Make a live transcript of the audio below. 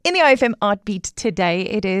In the OFM Artbeat today,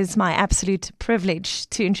 it is my absolute privilege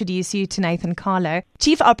to introduce you to Nathan Carlo,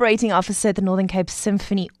 Chief Operating Officer at the Northern Cape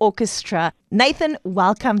Symphony Orchestra. Nathan,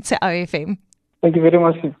 welcome to OFM. Thank you very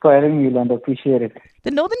much for having me, Yolanda. Appreciate it. The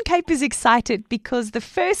Northern Cape is excited because the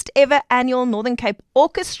first ever annual Northern Cape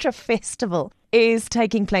Orchestra Festival is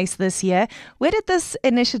taking place this year. Where did this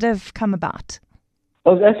initiative come about? It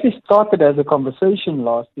was actually started as a conversation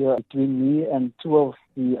last year between me and two of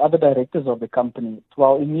the other directors of the company.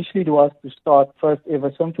 Well, initially it was to start first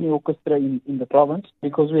ever symphony orchestra in the province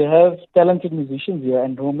because we have talented musicians here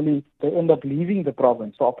and normally they end up leaving the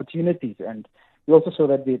province for opportunities. And we also saw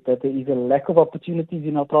that there is a lack of opportunities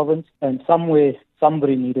in our province and somewhere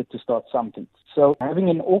somebody needed to start something. So having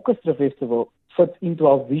an orchestra festival fits into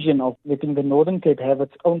our vision of letting the Northern Cape have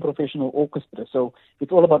its own professional orchestra. So it's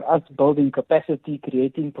all about us building capacity,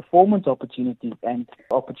 creating performance opportunities and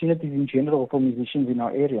opportunities in general for musicians in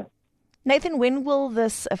our area. Nathan, when will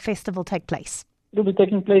this festival take place? It will be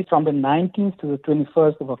taking place from the 19th to the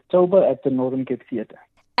 21st of October at the Northern Cape Theatre.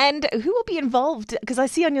 And who will be involved? Because I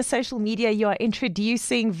see on your social media you are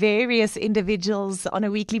introducing various individuals on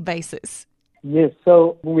a weekly basis. Yes,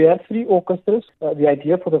 so we have three orchestras. The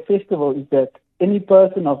idea for the festival is that any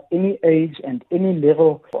person of any age and any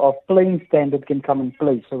level of playing standard can come and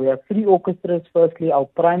play. So we have three orchestras. Firstly, our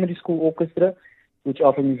primary school orchestra, which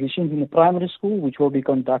are for musicians in the primary school, which will be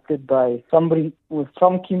conducted by somebody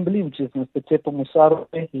from Kimberley, which is Mr. Tepo Musaro.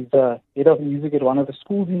 He's the head of music at one of the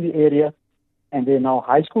schools in the area. And then our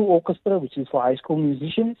high school orchestra, which is for high school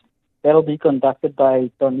musicians. That will be conducted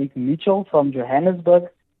by Donique Mitchell from Johannesburg.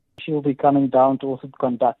 She will be coming down to also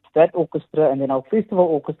conduct that orchestra. And then our festival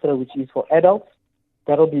orchestra, which is for adults,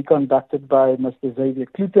 that will be conducted by Mr. Xavier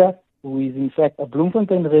Kluter, who is in fact a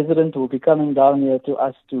Bloemfontein resident, who will be coming down here to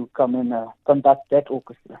us to come and conduct that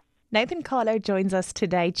orchestra. Nathan Carlo joins us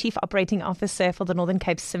today, Chief Operating Officer for the Northern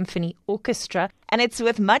Cape Symphony Orchestra. And it's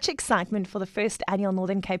with much excitement for the first annual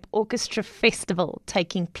Northern Cape Orchestra Festival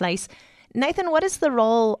taking place. Nathan, what is the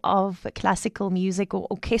role of classical music or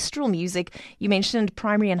orchestral music? You mentioned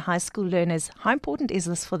primary and high school learners. How important is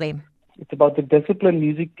this for them? It's about the discipline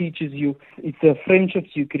music teaches you. It's the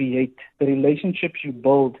friendships you create, the relationships you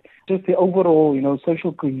build, just the overall,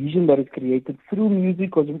 social cohesion that is created through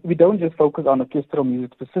music. Because we don't just focus on orchestral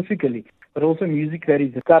music specifically, but also music that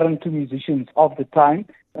is current to musicians of the time.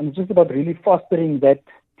 And it's just about really fostering that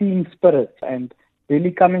team spirit and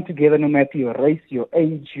really coming together no matter your race, your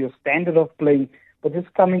age, your standard of playing, but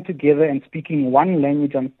just coming together and speaking one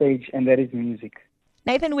language on stage, and that is music.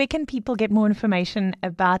 Nathan, where can people get more information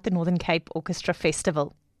about the Northern Cape Orchestra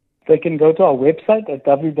Festival? They can go to our website at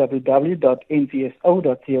www.ncso.co.za,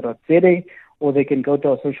 or they can go to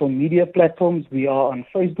our social media platforms. We are on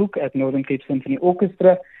Facebook at Northern Cape Symphony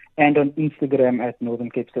Orchestra and on Instagram at Northern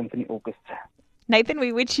Cape Symphony Orchestra. Nathan,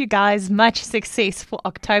 we wish you guys much success for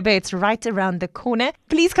October. It's right around the corner.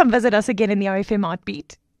 Please come visit us again in the OFM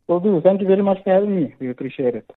Artbeat. Will do. Thank you very much for having me. We appreciate it.